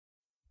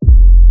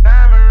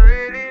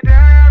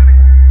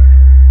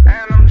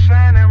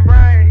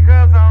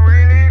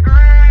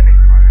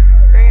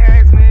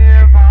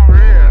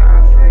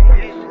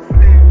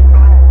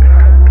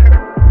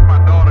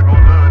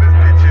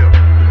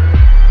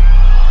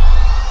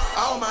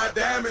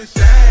diamonds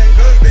shine,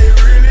 cause they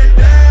really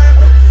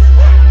diamonds.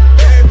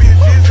 Bad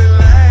bitches in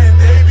line,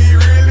 they be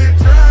really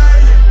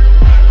trying.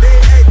 They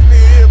ask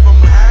me if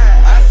I'm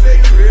high, I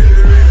say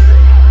really, really.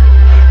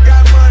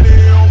 Got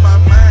money on my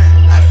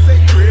mind, I say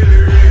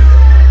really, really.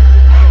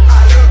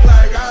 I look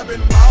like I've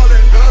been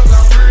ballin', cause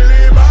I'm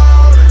really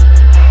ballin'.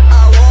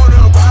 I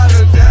wanna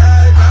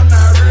apologize, I'm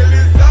not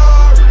really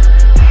sorry.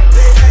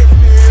 They ask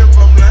me if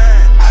I'm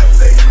lying, I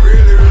say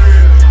really,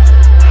 really.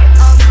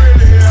 I'm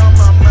really on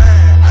my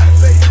mind, I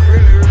say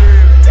really, really.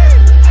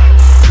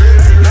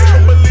 Make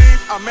 'em believe,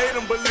 I made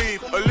 'em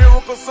believe. A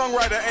lyrical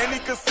songwriter and he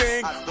could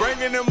sing,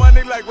 bringing in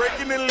money like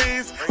raking in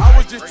leaves. I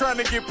was just trying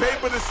to get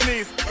paper to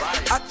sneeze.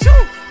 I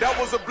chew, that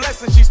was a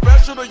blessing. She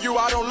special to you,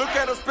 I don't look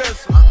at her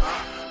special.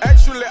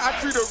 Actually, I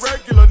treat her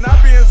regular.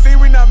 Not being seen,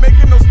 we not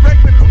making no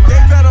spectacle.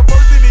 Gave out a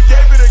verse and he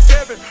gave it to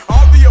Kevin.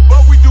 All the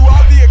above, we do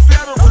all the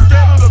etc.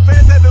 Scared of the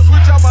fans, had to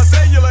switch out my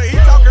cellular. He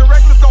talking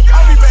reckless, don't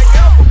call me back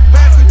ever.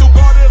 Passing through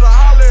Garden to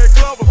holler at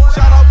Glover.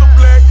 Shout out to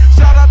Black,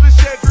 shout out to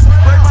Shedrick.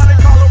 Break money,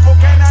 call up for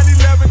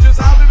K911, just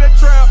holler at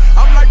Trail.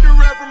 I'm like the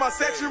rap from my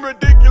section,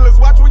 ridiculous.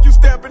 Watch when you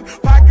steppin',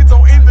 pockets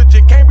on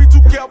indigent, can't be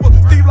too careful.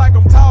 Steve like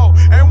I'm tall,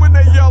 and when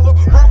they yellow,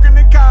 broken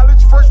in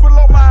college, first with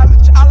low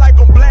mileage. I like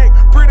them black,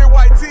 pretty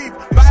white teeth,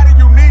 body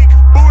unique,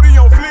 booty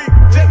on fleek.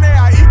 Jenny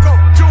I eco,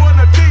 chewing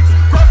the cheeks,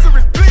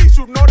 groceries please,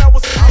 you know that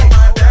was me. All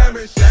my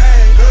diamonds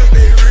shine, cause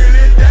they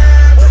really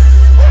diamonds.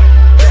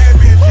 Bad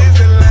bitches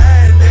in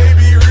line, they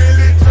be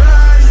really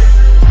trying.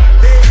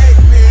 They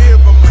ask me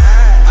if I'm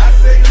high, I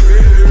say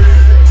really,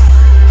 really.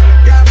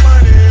 Got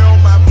money on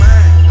my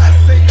mind, I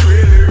say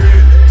really,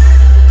 really.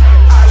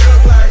 I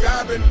look like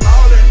I've been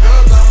ballin',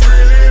 cause I'm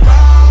really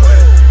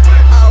ballin'.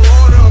 I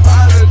wanna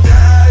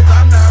apologize,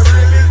 I'm not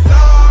really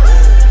sorry.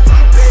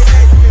 They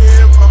ask me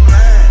if I'm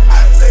lying,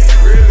 I say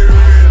really,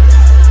 really.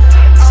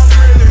 I'm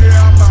really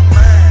on my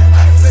mind,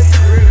 I say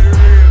really,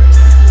 really.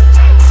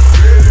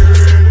 Really,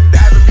 really.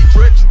 Diving be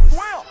treacherous.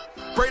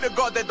 Pray to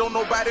God that don't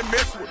nobody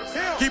mess with us.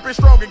 Keep it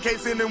strong in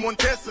case anyone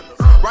testing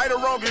us. Right or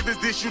wrong, if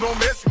it's this, you don't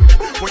mess with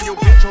it. When your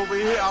bitch over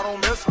here, I don't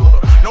mess with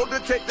her. No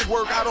detective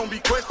work, I don't be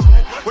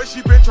questioning. Where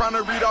she been trying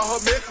to read all her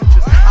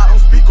messages. I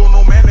don't speak on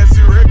no man that's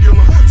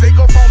irregular. Take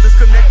off on the